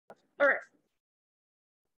All right.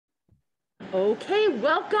 Okay,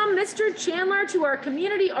 welcome, Mr. Chandler, to our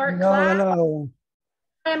community art class. Hello.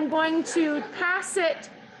 I'm going to pass it.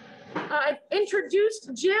 I've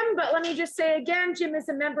introduced Jim, but let me just say again, Jim is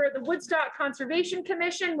a member of the Woodstock Conservation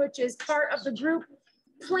Commission, which is part of the group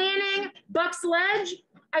planning Buck's Ledge.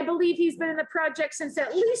 I believe he's been in the project since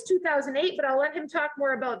at least 2008, but I'll let him talk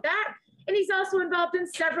more about that. And he's also involved in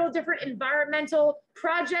several different environmental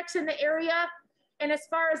projects in the area. And as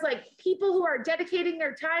far as like people who are dedicating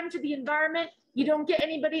their time to the environment, you don't get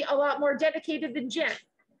anybody a lot more dedicated than Jim.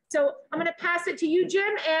 So I'm going to pass it to you,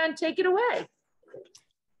 Jim, and take it away.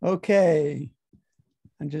 Okay.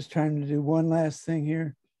 I'm just trying to do one last thing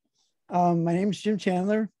here. My name is Jim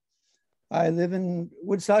Chandler. I live in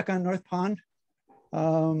Woodstock on North Pond.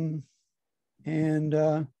 I'm going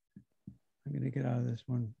to get out of this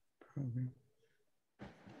one program.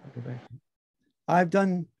 I'll go back. I've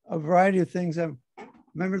done a variety of things. I'm a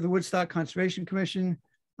member of the Woodstock Conservation Commission.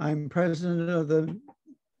 I'm president of the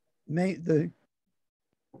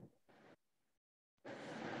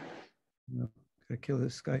gotta kill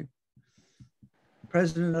this Skype.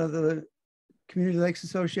 President of the Community Lakes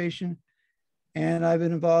Association, and I've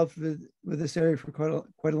been involved with this area for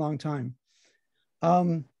quite a long time.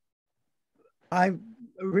 I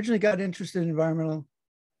originally got interested in environmental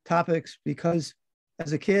topics because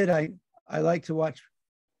as a kid, I like to watch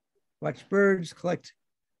birds, collect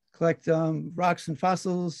rocks and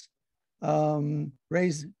fossils,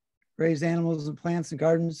 raise animals and plants and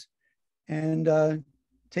gardens, and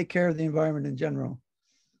take care of the environment in general.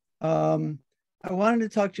 I wanted to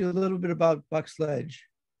talk to you a little bit about Buck's Ledge.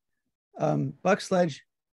 Buck's Ledge,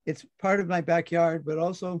 it's part of my backyard, but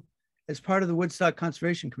also as part of the Woodstock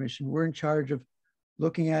Conservation Commission, we're in charge of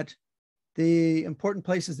looking at the important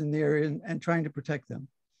places in the area and trying to protect them.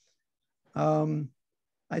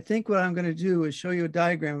 I think what I'm going to do is show you a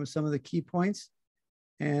diagram of some of the key points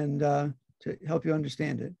and to help you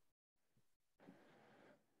understand it.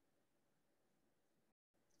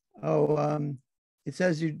 It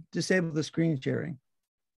says you disabled the screen sharing.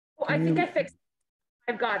 Oh, I think I fixed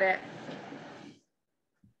it. I've got it.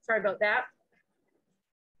 Sorry about that.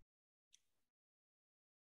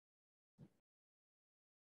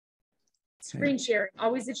 Screen sharing,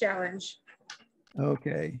 always a challenge.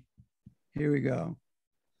 Okay, here we go.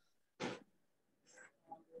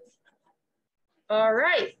 All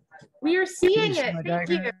right, we are seeing it. Thank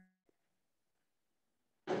you.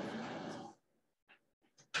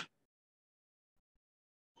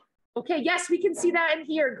 Okay, yes, we can see that in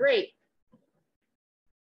here. Great.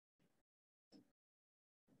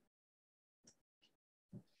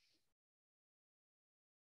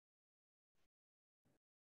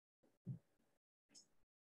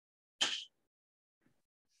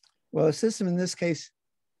 Well, a system in this case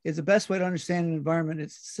is the best way to understand an environment.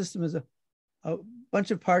 It's a system is a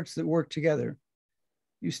bunch of parts that work together.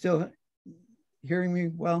 You still hearing me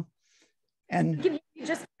well? And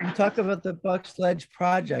we talk about the Buck's Ledge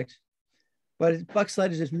project, but Buck's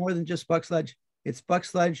Ledge is more than just Buck's Ledge. It's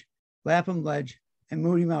Buck's Ledge, Lapham Ledge, and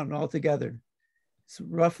Moody Mountain all together. It's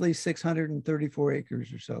roughly 634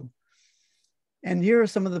 acres or so. And here are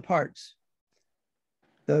some of the parts.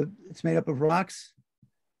 It's made up of rocks,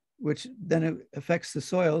 which then it affects the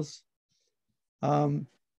soils.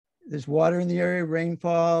 There's water in the area,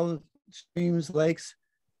 rainfall, streams, lakes.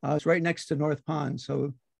 It's right next to North Pond.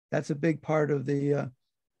 So that's a big part of the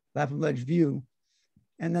Lapham Ledge view.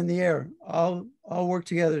 And then the air, all work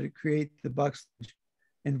together to create the Buck's Ledge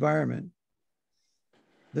environment.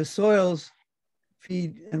 The soils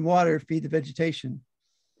and water feed the vegetation.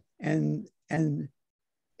 And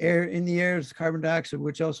air in the air is carbon dioxide,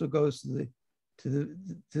 which also goes to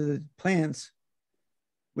the plants,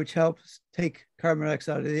 which helps take carbon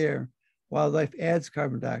dioxide out of the air. Wildlife adds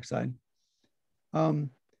carbon dioxide. And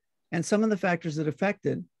some of the factors that affect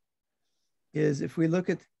it is if we look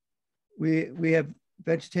at, we have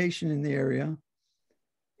vegetation in the area,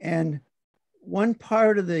 and one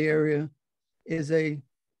part of the area is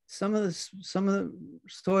some of the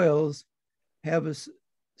soils have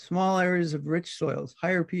small areas of rich soils,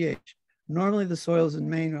 higher pH. Normally the soils in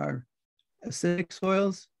Maine are acidic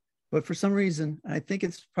soils, but for some reason, and I think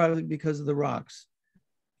it's probably because of the rocks.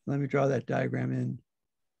 Let me draw that diagram in.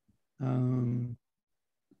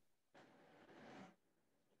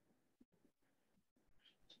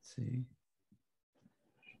 Let's see.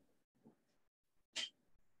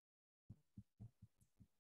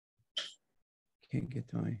 Can't get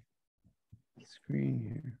to my screen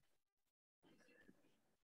here.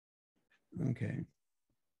 Okay,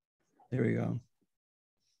 there we go.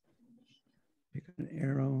 Pick an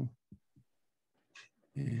arrow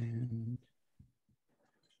and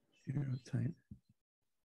Airtight.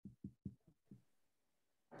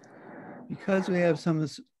 Because we have some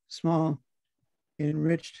small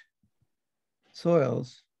enriched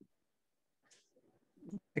soils,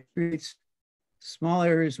 it creates small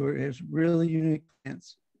areas where it has really unique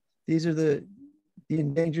plants. These are the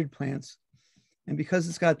endangered plants. And because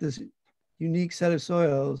it's got this unique set of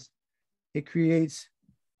soils, it creates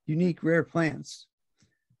unique rare plants.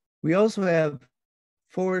 We also have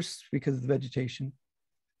forests because of the vegetation,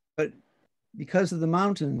 but because of the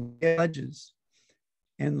mountain, ledges.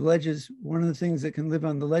 And the ledges, one of the things that can live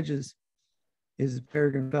on the ledges is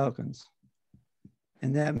peregrine falcons.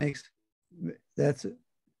 And that's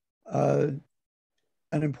an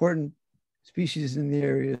important species in the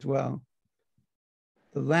area as well.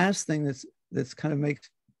 The last thing that's kind of makes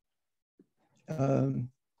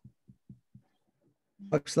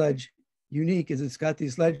buck sledge unique is it's got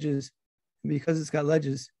these ledges, and because it's got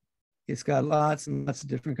ledges, it's got lots and lots of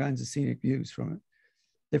different kinds of scenic views from it.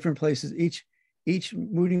 Different places, each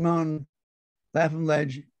Moody Mountain, Lapham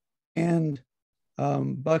Ledge, and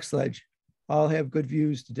Buck Sledge all have good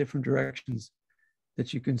views to different directions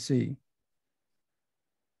that you can see.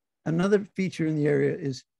 Another feature in the area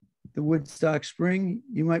is the Woodstock Spring.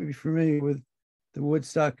 You might be familiar with the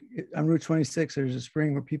Woodstock on Route 26. There's a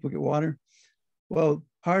spring where people get water. Well,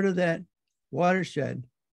 part of that watershed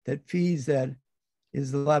that feeds that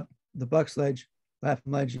is the Buck Sledge,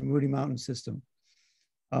 Lapham Ledge, and Moody Mountain system.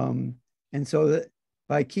 And so that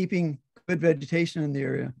by keeping good vegetation in the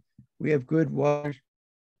area, we have good water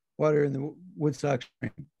in the Woodstock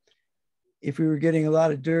Spring. If we were getting a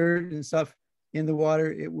lot of dirt and stuff in the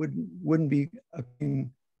water, it wouldn't be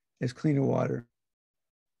as clean a water.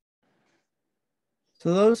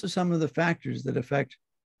 So those are some of the factors that affect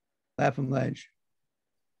Lapham Ledge.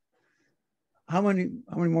 How many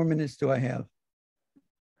more minutes do I have?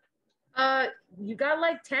 You got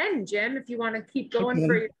like 10, Jim, if you want to keep going Okay.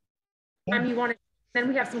 for your time you want to, then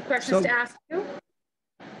we have some questions to ask you.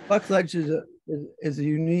 Buck Ledge is a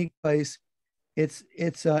unique place. It's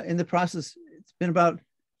in the process, it's been about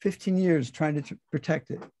 15 years trying to protect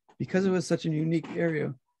it. Because it was such a unique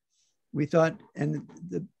area, we thought, and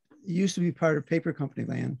it used to be part of paper company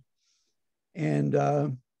land. And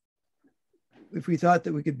if we thought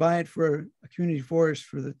that we could buy it for a community forest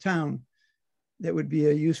for the town, that would be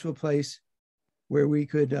a useful place where we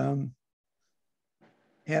could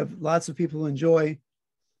have lots of people enjoy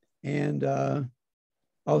and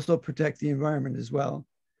also protect the environment as well.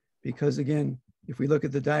 Because again, if we look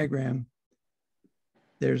at the diagram,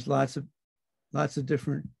 there's lots of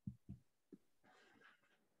different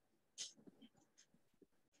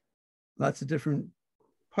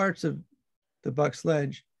parts of the Buck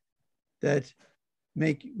Sledge that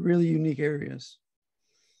make really unique areas.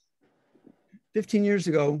 15 years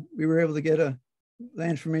ago, we were able to get a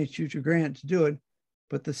land for Main Future grant to do it,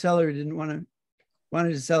 but the seller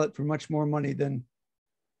wanted to sell it for much more money than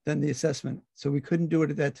the assessment. So we couldn't do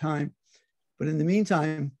it at that time. But in the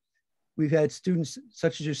meantime, we've had students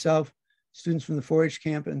such as yourself, students from the 4-H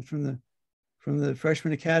camp and from the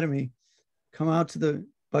Freshman Academy come out to the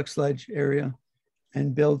Buck Sledge area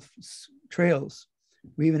and build trails.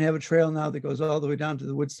 We even have a trail now that goes all the way down to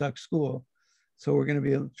the Woodstock School. So we're going to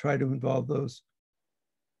be able to try to involve those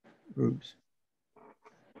groups.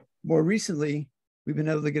 More recently, we've been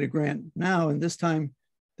able to get a grant now, and this time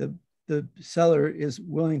the seller is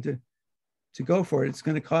willing to go for it. It's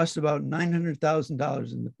going to cost about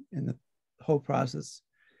 $900,000 in the whole process.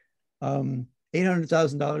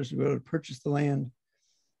 $800,000 to be able to purchase the land,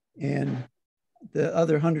 and the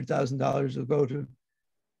other $100,000 will go to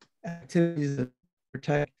activities that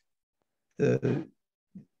protect the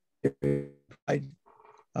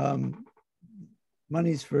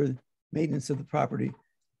monies for maintenance of the property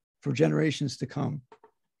for generations to come.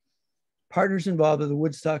 Partners involved are the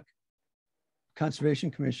Woodstock Conservation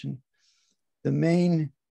Commission, the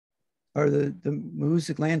Maine, or the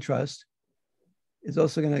Mahoosic Land Trust is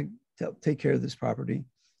also going to take care of this property.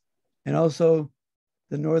 And also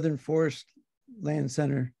the Northern Forest Land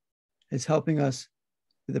Center is helping us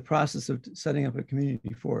with the process of setting up a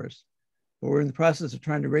community forest. But we're in the process of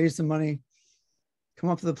trying to raise the money, come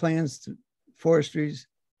up with the plans to forestries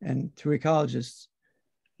and to ecologists,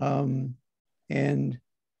 and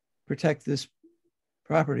protect this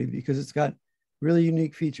property because it's got really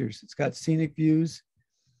unique features. It's got scenic views.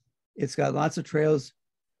 It's got lots of trails,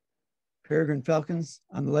 peregrine falcons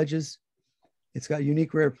on the ledges. It's got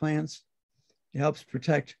unique rare plants. It helps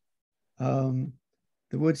protect the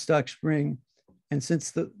Woodstock Spring. And since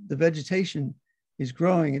the vegetation is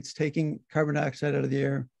growing, it's taking carbon dioxide out of the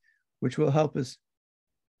air, which will help us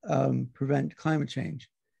prevent climate change.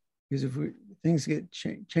 Because if things get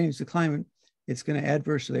change the climate, it's going to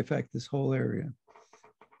adversely affect this whole area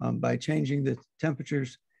by changing the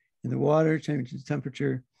temperatures in the water, changing the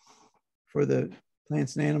temperature for the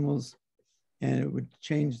plants and animals, and it would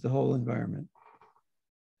change the whole environment.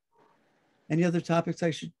 Any other topics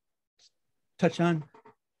I should touch on?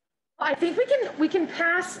 I think we can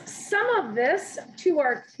pass some of this to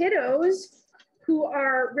our kiddos who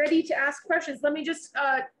are ready to ask questions. Let me just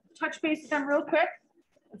touch base with them real quick.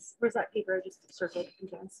 Where's that paper? I just circled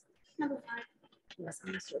against. Number 5. Yes, I'm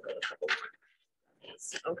gonna circle a couple more.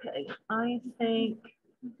 Yes, okay, I think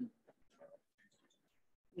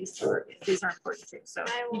these are important too. So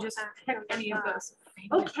you just pick any of those.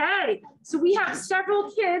 Okay, so we have several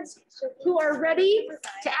kids who are ready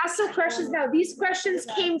to ask some questions. Now, these questions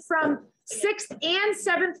came from 6th and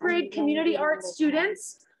 7th grade community art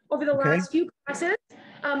students over the last few classes.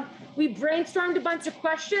 We brainstormed a bunch of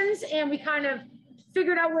questions and we kind of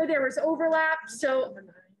figured out where there was overlap. So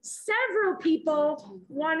several people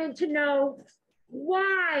wanted to know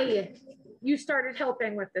why you started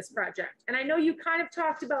helping with this project. And I know you kind of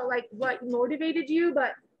talked about like what motivated you,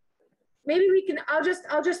 but maybe we can, I'll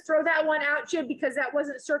just throw that one out to you because that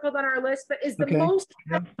wasn't circled on our list, but is the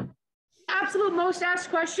absolute most asked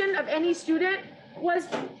question of any student was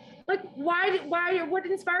like, what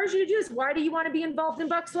inspires you to do this? Why do you want to be involved in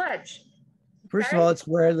Buck Sledge? First of all, it's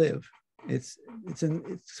where I live. It's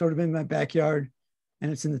sort of in my backyard,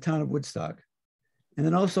 and it's in the town of Woodstock. And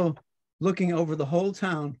then also looking over the whole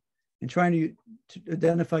town and trying to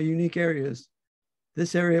identify unique areas.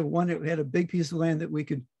 This area, one, it had a big piece of land that we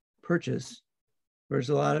could purchase, whereas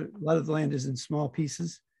a lot of the land is in small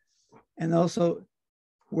pieces. And also,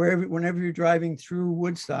 whenever you're driving through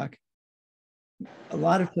Woodstock, a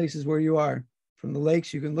lot of places where you are, from the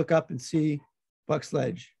lakes, you can look up and see Buck's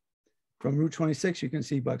Ledge. From Route 26, you can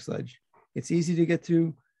see Buck's Ledge. It's easy to get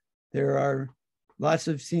to. There are lots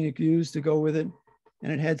of scenic views to go with it,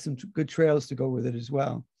 and it had some good trails to go with it as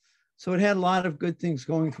well. So it had a lot of good things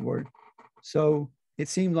going for it. So it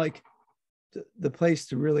seemed like the place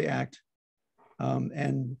to really act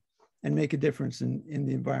and make a difference in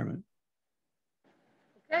the environment.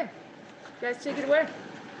 Okay, you guys take it away.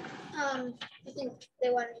 I think they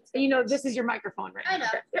wanted to. You know, this is your microphone, right? I know.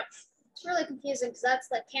 Okay. Yep. It's really confusing because that's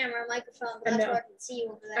the camera microphone, but that's where I can see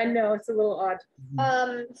you over there. I know, it's a little odd.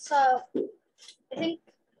 So I think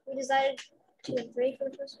we decided 2 and 3 for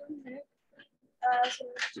the first one, right? So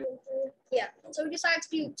 2 and 3. Yeah. So we decided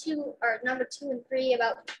to do number 2 and 3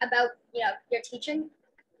 about your teaching.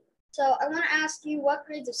 So I want to ask you, what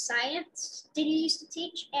grades of science did you used to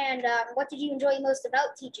teach, and what did you enjoy most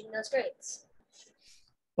about teaching those grades?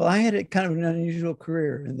 Well, I had a kind of an unusual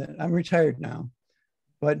career in that I'm retired now,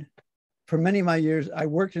 but for many of my years, I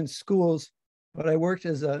worked in schools, but I worked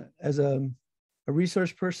as a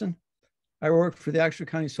resource person. I worked for the Oxford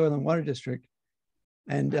County Soil and Water District,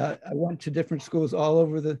 and I went to different schools all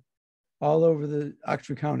over the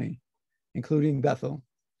Oxford County, including Bethel.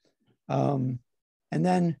 And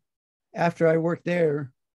then after I worked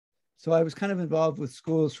there, so I was kind of involved with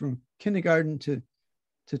schools from kindergarten to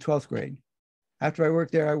 12th grade. After I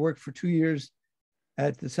worked there, I worked for 2 years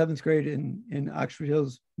at the 7th grade in Oxford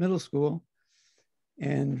Hills Middle School.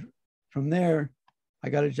 And from there, I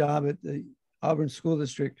got a job at the Auburn School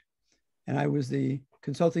District, and I was the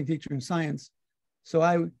consulting teacher in science. So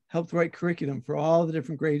I helped write curriculum for all the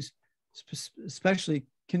different grades, especially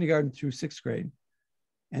kindergarten through 6th grade.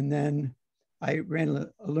 And then I ran a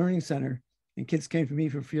learning center, and kids came to me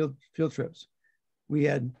for field trips. We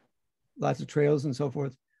had lots of trails and so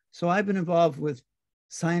forth. So I've been involved with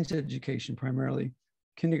science education, primarily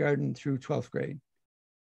kindergarten through 12th grade.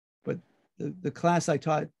 But the class I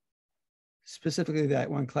taught, specifically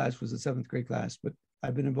that one class, was a 7th grade class, but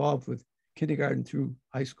I've been involved with kindergarten through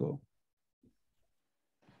high school.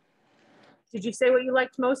 Did you say what you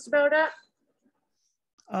liked most about it?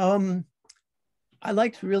 I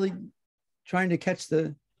liked really trying to catch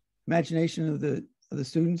the imagination of the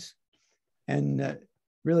students and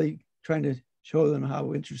really trying to show them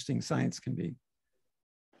how interesting science can be.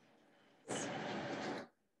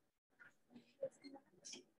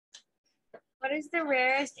 What is the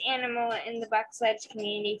rarest animal in the Buck Sledge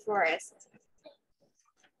Community Forest?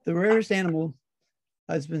 The rarest animal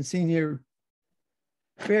has been seen here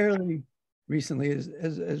fairly recently,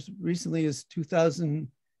 as recently as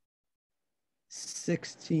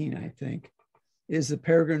 2016, I think, is the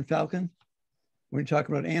peregrine falcon, when you're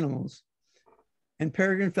talking about animals. And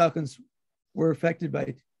peregrine falcons were affected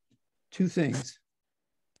by 2 things.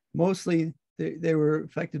 Mostly, they were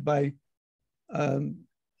affected by an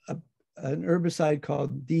herbicide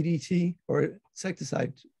called DDT, or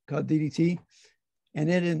insecticide called DDT, and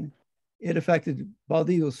it it affected bald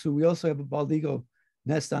eagles. So we also have a bald eagle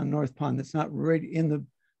nest on North Pond that's not right in the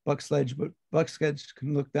buck sledge, but buck sledge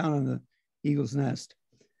can look down on the eagle's nest.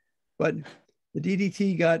 But the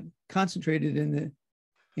DDT got concentrated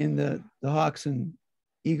in the hawks and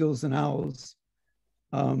eagles and owls,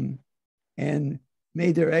 and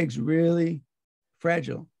made their eggs really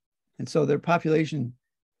fragile. And so their population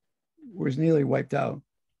was nearly wiped out.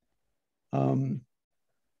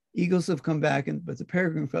 Eagles have come back, but the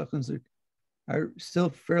peregrine falcons are still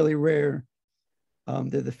fairly rare.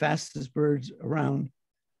 They're the fastest birds around,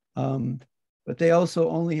 but they also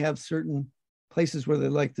only have certain places where they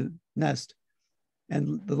like to nest.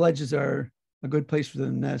 And the ledges are a good place for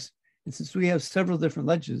them to nest. And since we have several different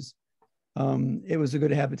ledges, it was a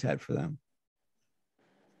good habitat for them.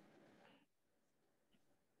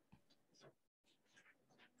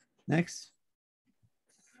 Next.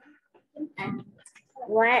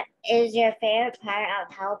 What is your favorite part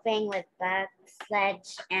of helping with buck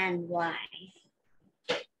sledge and why?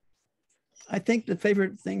 I think the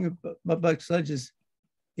favorite thing about buck sledge is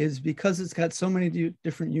because it's got so many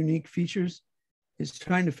different unique features, is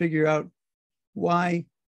trying to figure out why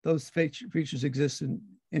those features exist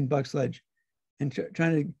in buck sledge, and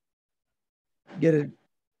trying to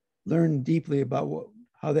learn deeply about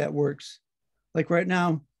how that works. Like right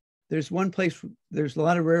now, there's one place, there's a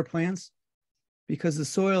lot of rare plants because the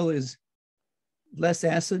soil is less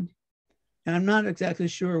acid. And I'm not exactly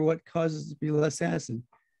sure what causes it to be less acid,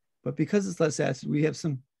 but because it's less acid, we have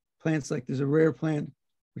some plants, like there's a rare plant,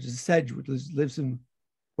 which is sedge, which lives in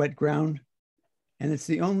wet ground. And it's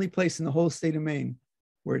the only place in the whole state of Maine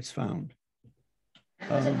where it's found.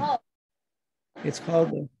 What's it called? It's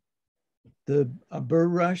called the burr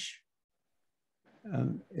rush.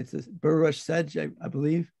 It's a burr rush sedge, I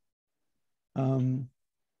believe.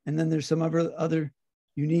 And then there's some other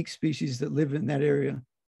unique species that live in that area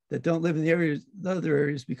that don't live in the other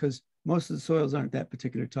areas because most of the soils aren't that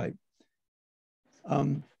particular type.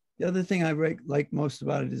 The other thing I like most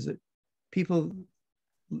about it is that people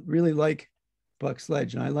really like buck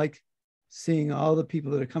sledge, and I like seeing all the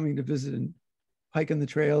people that are coming to visit and hiking the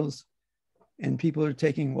trails, and people are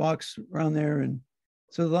taking walks around there, and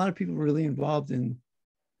so a lot of people are really involved in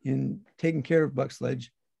taking care of buck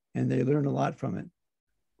sledge, and they learn a lot from it.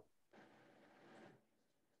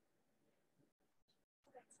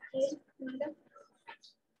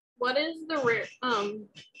 What is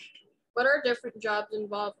what are different jobs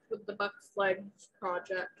involved with the buck sledge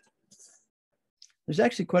project? There's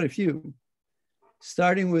actually quite a few.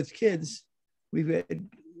 Starting with kids, we've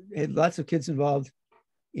had lots of kids involved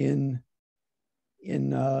in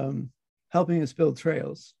helping us build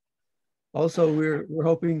trails. Also, we're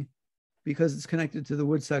hoping, because it's connected to the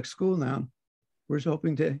Woodstock School now, we're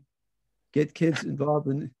hoping to get kids involved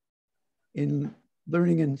in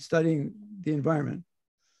learning and studying the environment.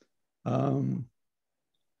 And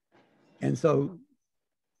so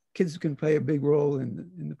kids can play a big role in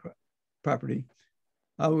the property.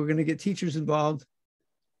 We're going to get teachers involved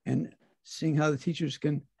and seeing how the teachers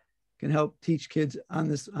can help teach kids on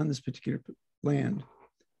this particular land.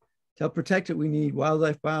 To help protect it, we need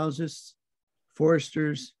wildlife biologists,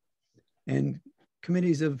 foresters, and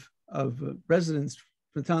committees of residents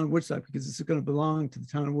from the town of Woodstock, because it's going to belong to the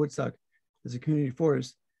town of Woodstock as a community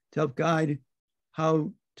forest, to help guide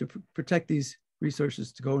how to protect these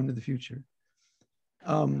resources to go into the future.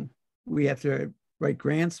 We have to write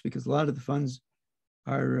grants because a lot of the funds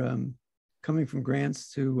are coming from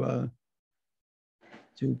grants to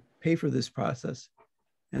pay for this process,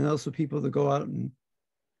 and also people to go out and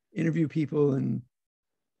interview people and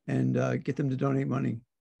get them to donate money.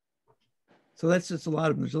 So that's just a lot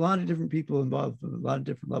of them. There's a lot of different people involved at a lot of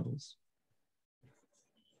different levels.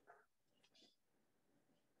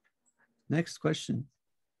 Next question.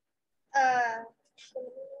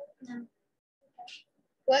 No.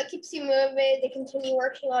 What keeps you motivated to continue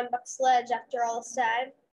working on buck sledge after all is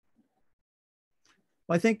said?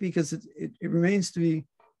 Well, I think because it remains to be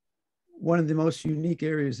one of the most unique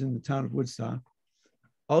areas in the town of Woodstock.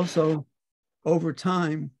 Also, over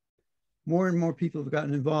time, more and more people have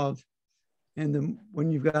gotten involved. And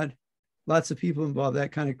when you've got lots of people involved,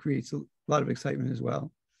 that kind of creates a lot of excitement as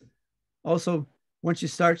well. Also, once you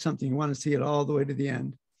start something, you want to see it all the way to the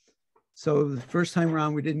end. So the first time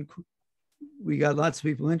around, we got lots of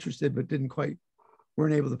people interested, but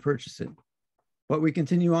weren't able to purchase it. But we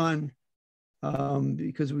continue on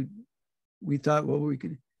because we thought, well, we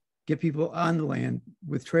could get people on the land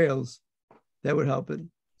with trails that would help it.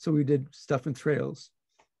 So we did stuff in trails.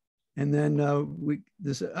 And then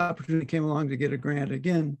this opportunity came along to get a grant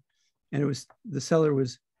again, and the seller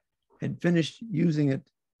had finished using it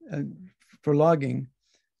for logging,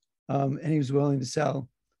 and he was willing to sell.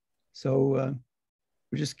 So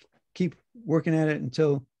we just keep working at it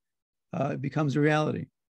until it becomes a reality.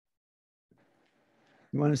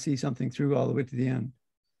 We want to see something through all the way to the end.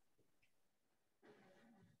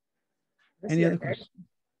 Any other questions?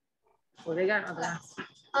 What do they got on that?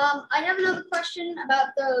 I have another question about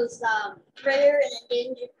those rare and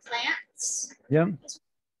endangered plants. Yeah.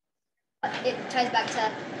 It ties back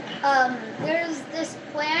to there's this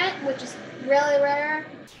plant which is really rare.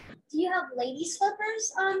 Do you have lady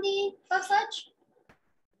slippers on the buck sledge?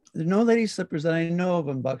 There's no lady slippers that I know of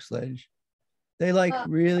on buck sledge. They like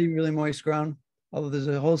really, really moist ground. Although there's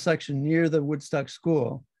a whole section near the Woodstock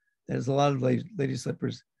School, there's a lot of lady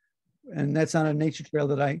slippers. And that's on a nature trail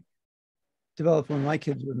that I developed when my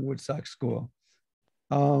kids were in Woodstock School.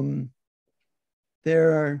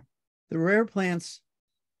 There are the rare plants,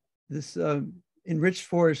 this enriched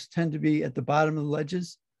forests tend to be at the bottom of the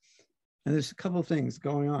ledges. And there's a couple of things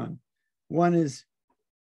going on. One is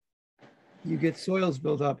you get soils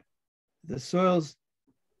built up. The soils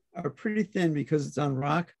are pretty thin because it's on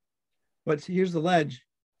rock, but here's the ledge.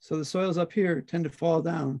 So the soils up here tend to fall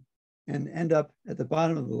down and end up at the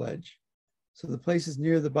bottom of the ledge. So the places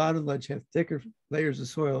near the bottom of the ledge have thicker layers of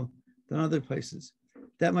soil than other places.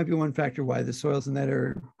 That might be one factor why the soils in that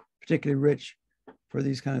are particularly rich for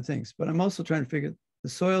these kind of things. But I'm also trying to figure, the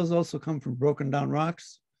soils also come from broken down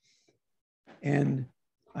rocks. And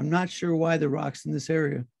I'm not sure why the rocks in this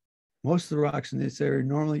area, most of the rocks in this area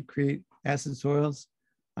normally create acid soils.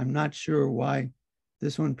 I'm not sure why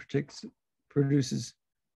this one produces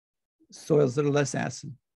soils that are less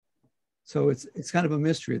acid. So it's kind of a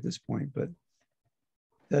mystery at this point, but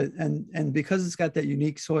and because it's got that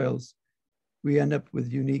unique soils, we end up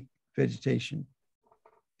with unique vegetation.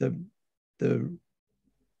 The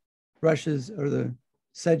rushes or the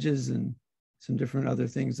sedges and some different other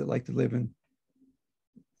things that like to live in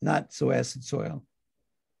not so acid soil.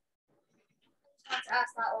 Let's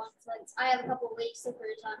ask that one. Since I have a couple of lady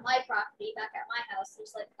slippers on my property back at my house.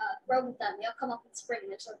 There's like grow with them. They'll come up in spring.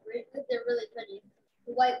 They're really pretty.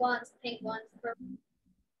 The white ones, the pink ones, the purple.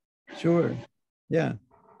 Sure. Yeah.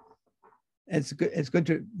 It's good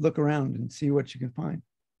to look around and see what you can find.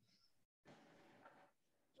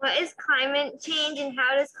 What is climate change and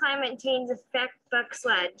how does climate change affect buck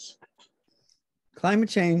sledge? Climate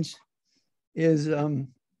change is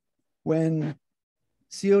when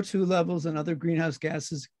CO2 levels and other greenhouse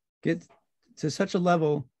gases get to such a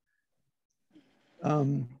level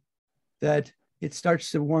that it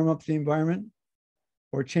starts to warm up the environment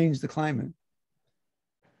or change the climate.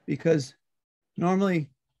 Because normally,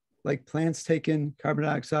 like plants take in carbon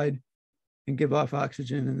dioxide and give off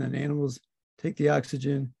oxygen, and then animals take the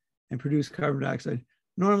oxygen and produce carbon dioxide.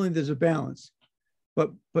 Normally there's a balance,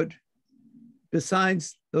 but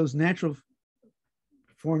besides those natural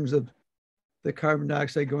forms of the carbon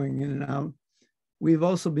dioxide going in and out, we've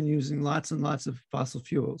also been using lots and lots of fossil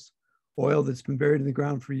fuels, oil that's been buried in the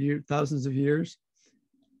ground for thousands of years.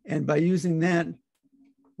 And by using that,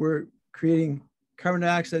 we're creating carbon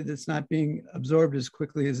dioxide that's not being absorbed as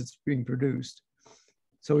quickly as it's being produced.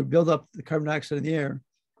 So we build up the carbon dioxide in the air,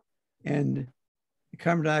 and the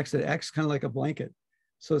carbon dioxide acts kind of like a blanket.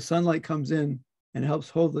 So sunlight comes in and helps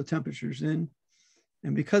hold the temperatures in.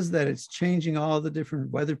 And because of that, it's changing all the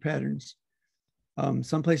different weather patterns.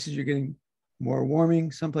 Some places you're getting more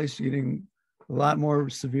warming, some places you're getting a lot more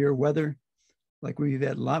severe weather. Like we've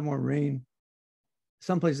had a lot more rain.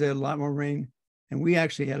 Some places they had a lot more rain. And we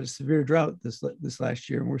actually had a severe drought this last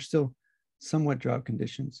year, and we're still somewhat drought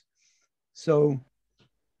conditions. So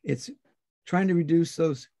it's trying to reduce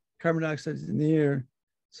those carbon dioxide in the air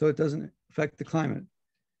so it doesn't affect the climate.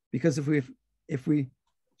 Because if we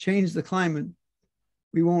change the climate,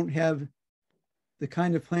 we won't have the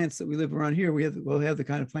kind of plants that we live around here. We'll have the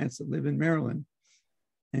kind of plants that live in Maryland,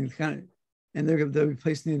 and they'll be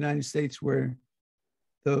placed in the United States where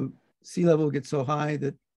the sea level gets so high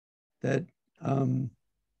that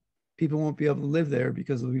people won't be able to live there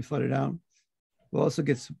because they'll be flooded out. We'll also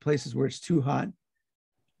get some places where it's too hot,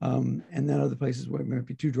 and then other places where it might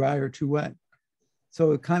be too dry or too wet.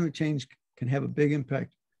 So climate change can have a big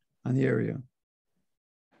impact on the area.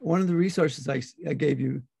 One of the resources I gave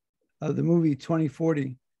you, the movie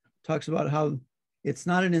 2040, talks about how it's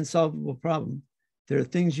not an insolvable problem. There are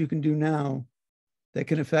things you can do now that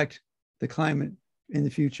can affect the climate in the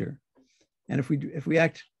future. And if we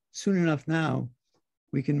act soon enough now,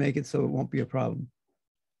 we can make it so it won't be a problem.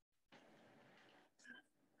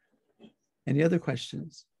 Any other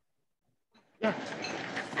questions? Yeah.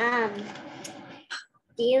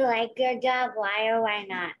 Do you like your job? Why or why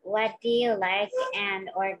not? What do you like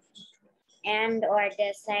and or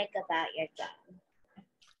dislike about your job?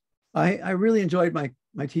 I really enjoyed my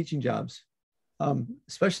teaching jobs,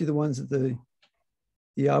 especially the ones at the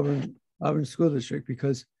Auburn School District,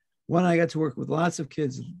 because one, I got to work with lots of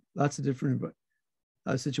kids, lots of different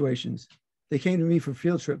situations. They came to me for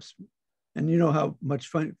field trips, and you know how much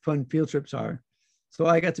fun field trips are. So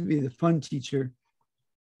I got to be the fun teacher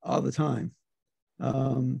all the time.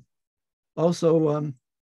 Also,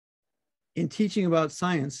 in teaching about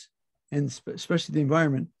science, and especially the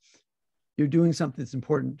environment, you're doing something that's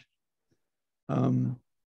important.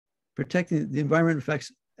 Protecting the environment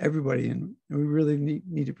affects everybody, and we really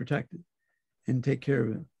need to protect it and take care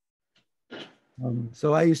of it.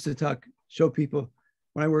 So I used to show people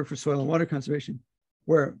when I worked for soil and water conservation,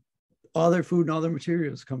 where all their food and all their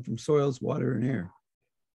materials come from soils, water, and air.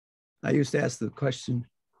 I used to ask the question,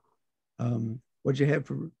 how'd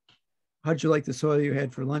you like the soil you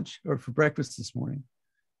had for lunch or for breakfast this morning?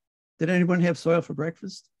 Did anyone have soil for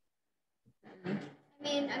breakfast? I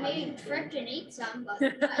mean, I maybe tricked and ate some, but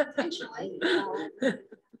not intentionally.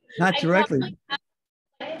 Not directly.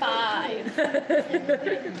 5.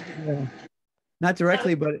 Yeah. Not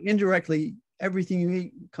directly, but indirectly, everything you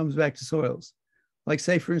eat comes back to soils. Like,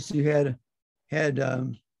 say, for instance, you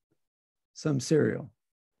had some cereal.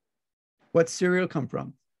 What cereal come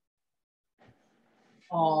from?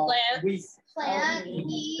 Plants. Plant,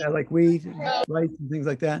 wheat. Yeah, like wheat, rice, and things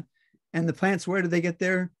like that. And the plants, where do they get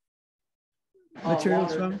their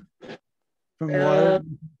materials from? From water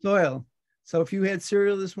and soil. So if you had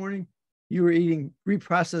cereal this morning, you were eating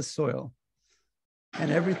reprocessed soil. And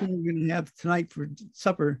everything you're going to have tonight for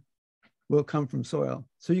supper will come from soil.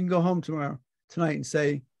 So you can go home tonight and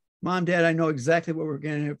say, Mom, Dad, I know exactly what we're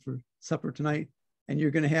going to have for supper tonight. And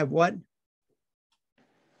you're going to have what?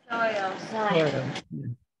 Soil. Soil. Yeah.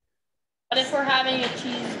 What if we're having a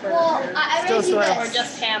cheeseburger? Well, I raise you Or this.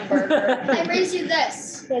 just hamburger? I raise you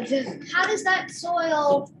this. How does that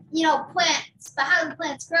soil, plants, but how do the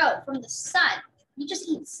plants grow? From the sun. You just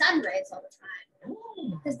eat sun rays all the time.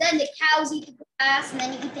 Because then the cows eat the grass, and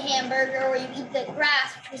then you eat the hamburger, or you eat the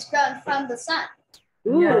grass, which was grown from the sun.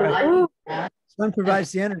 Ooh, ooh. Sun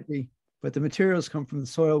provides the energy, but the materials come from the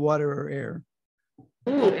soil, water, or air.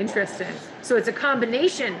 Ooh, interesting. So it's a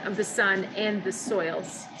combination of the sun and the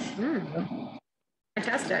soils.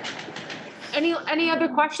 Fantastic. Any other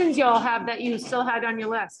questions y'all have that you still had on your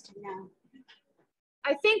list? No.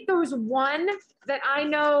 I think there was one that I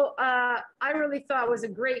know I really thought was a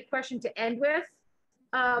great question to end with.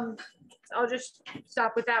 I'll just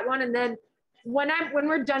stop with that one. And then when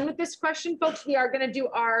we're done with this question, folks, we are going to do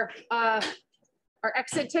our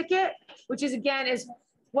exit ticket, which is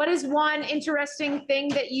what is one interesting thing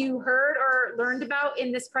that you heard or learned about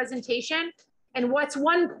in this presentation? And what's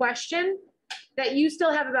one question that you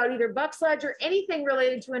still have about either buck sledge or anything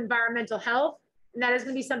related to environmental health? And that is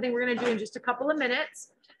going to be something we're going to do in just a couple of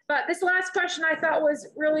minutes. But this last question I thought was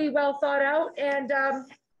really well thought out, and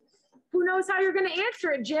who knows how you're going to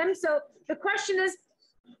answer it, Jim? So the question is,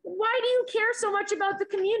 why do you care so much about the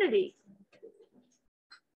community?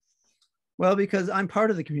 Well, because I'm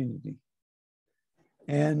part of the community.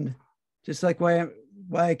 And just like why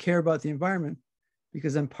I care about the environment,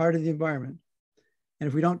 because I'm part of the environment. And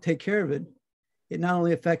if we don't take care of it, it not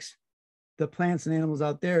only affects the plants and animals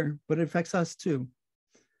out there, but it affects us too.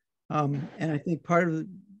 And I think part of the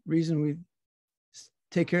reason we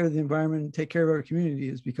take care of the environment and take care of our community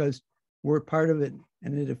is because we're part of it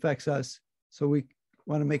and it affects us. So we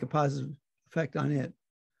want to make a positive effect on it.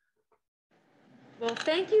 Well,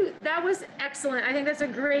 thank you. That was excellent. I think that's a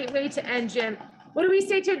great way to end, Jim. What do we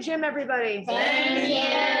say to Jim, everybody? Thank you.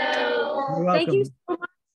 You're welcome. Thank you so much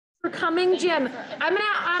for coming, Jim. I'm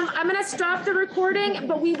gonna stop the recording,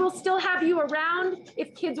 but we will still have you around.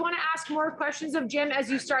 If kids want to ask more questions of Jim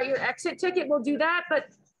as you start your exit ticket, we'll do that. But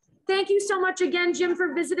thank you so much again, Jim,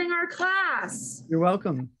 for visiting our class. You're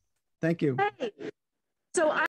welcome. Thank you. Hey. So